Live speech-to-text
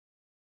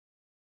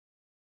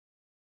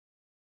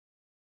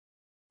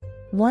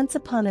Once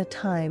upon a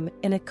time,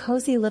 in a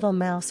cozy little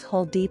mouse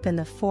hole deep in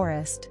the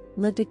forest,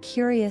 lived a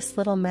curious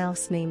little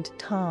mouse named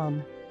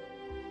Tom.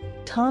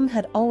 Tom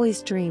had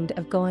always dreamed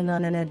of going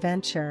on an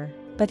adventure,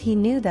 but he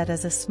knew that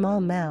as a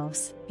small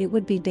mouse, it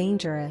would be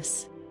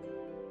dangerous.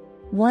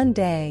 One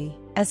day,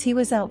 as he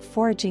was out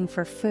foraging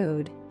for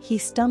food, he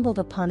stumbled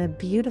upon a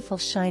beautiful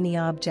shiny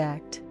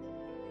object.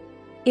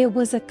 It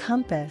was a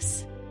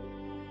compass.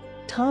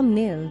 Tom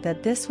knew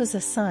that this was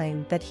a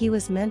sign that he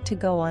was meant to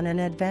go on an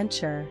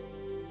adventure.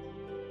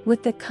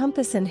 With the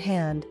compass in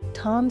hand,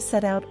 Tom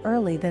set out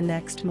early the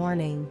next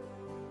morning.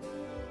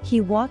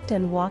 He walked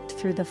and walked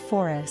through the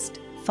forest,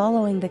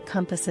 following the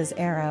compass's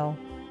arrow.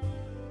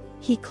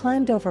 He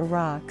climbed over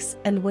rocks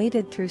and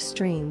waded through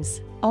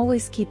streams,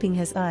 always keeping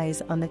his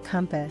eyes on the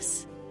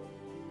compass.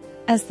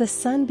 As the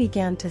sun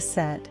began to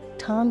set,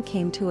 Tom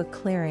came to a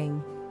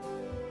clearing.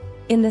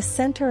 In the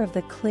center of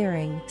the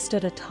clearing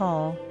stood a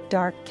tall,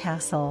 dark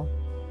castle.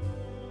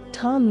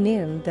 Tom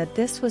knew that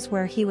this was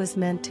where he was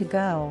meant to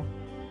go.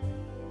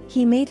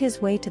 He made his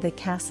way to the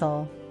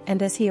castle,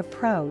 and as he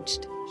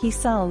approached, he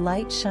saw a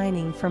light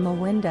shining from a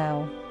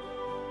window.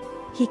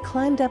 He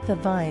climbed up the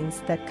vines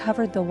that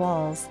covered the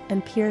walls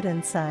and peered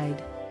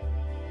inside.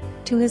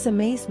 To his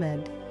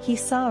amazement, he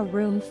saw a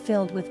room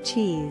filled with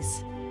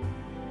cheese.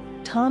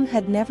 Tom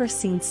had never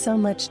seen so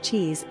much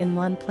cheese in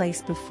one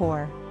place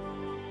before.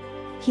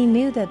 He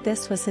knew that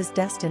this was his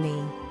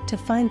destiny, to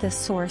find the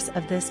source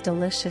of this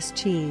delicious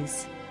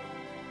cheese.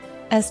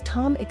 As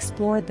Tom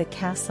explored the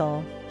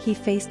castle, he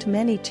faced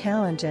many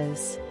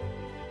challenges.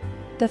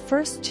 The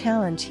first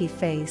challenge he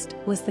faced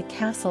was the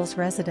castle's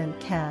resident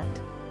cat.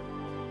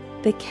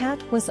 The cat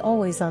was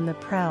always on the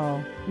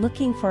prowl,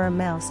 looking for a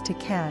mouse to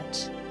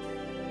catch.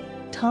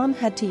 Tom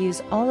had to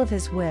use all of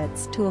his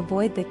wits to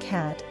avoid the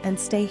cat and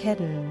stay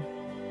hidden.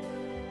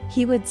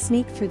 He would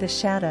sneak through the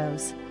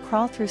shadows,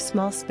 crawl through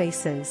small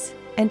spaces,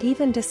 and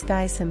even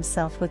disguise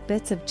himself with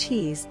bits of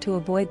cheese to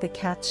avoid the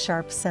cat's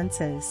sharp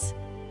senses.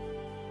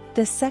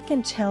 The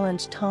second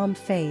challenge Tom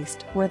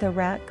faced were the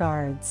rat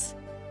guards.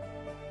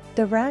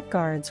 The rat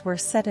guards were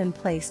set in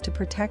place to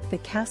protect the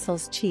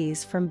castle's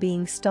cheese from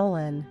being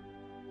stolen.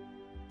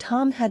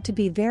 Tom had to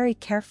be very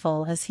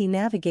careful as he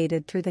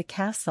navigated through the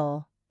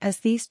castle,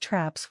 as these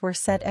traps were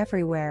set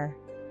everywhere.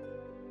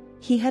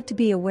 He had to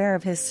be aware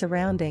of his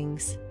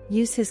surroundings,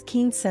 use his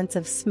keen sense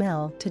of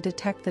smell to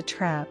detect the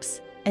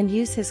traps, and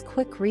use his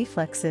quick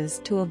reflexes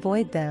to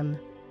avoid them.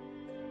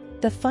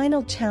 The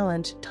final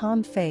challenge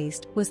Tom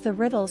faced was the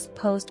riddles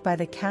posed by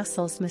the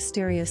castle's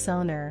mysterious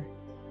owner.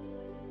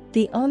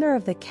 The owner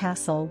of the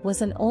castle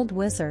was an old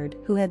wizard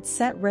who had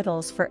set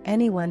riddles for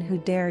anyone who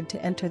dared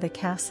to enter the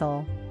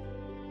castle.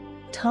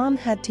 Tom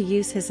had to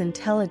use his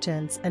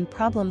intelligence and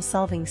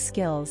problem-solving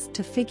skills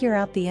to figure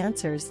out the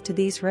answers to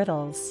these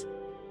riddles.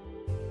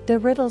 The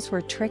riddles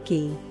were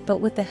tricky, but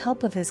with the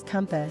help of his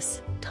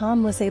compass,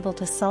 Tom was able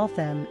to solve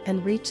them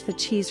and reach the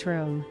cheese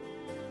room.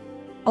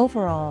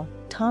 Overall,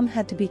 Tom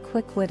had to be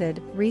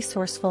quick-witted,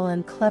 resourceful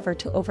and clever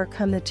to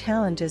overcome the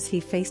challenges he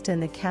faced in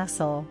the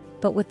castle,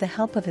 but with the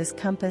help of his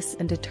compass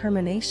and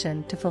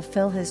determination to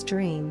fulfill his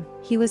dream,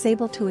 he was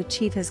able to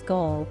achieve his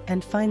goal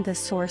and find the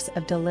source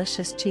of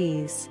delicious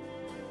cheese.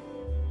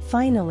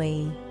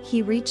 Finally,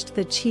 he reached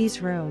the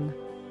cheese room.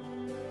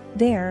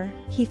 There,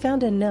 he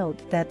found a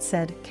note that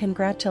said,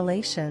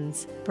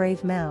 "Congratulations,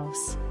 brave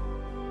mouse.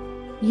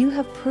 You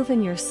have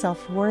proven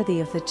yourself worthy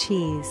of the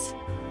cheese.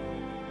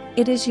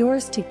 It is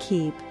yours to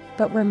keep,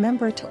 but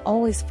remember to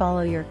always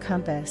follow your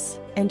compass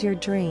and your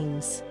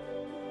dreams."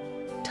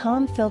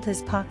 Tom filled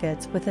his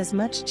pockets with as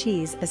much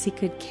cheese as he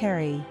could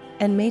carry,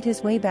 and made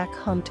his way back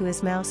home to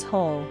his mouse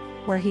hole,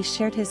 where he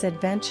shared his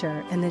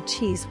adventure and the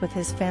cheese with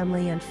his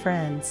family and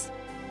friends.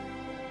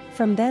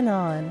 From then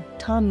on,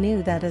 Tom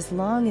knew that as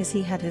long as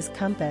he had his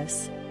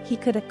compass, he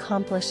could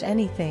accomplish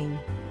anything.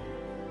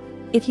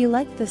 If you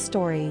liked the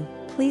story,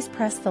 please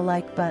press the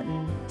like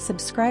button,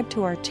 subscribe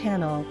to our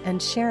channel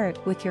and share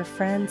it with your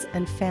friends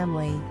and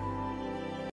family.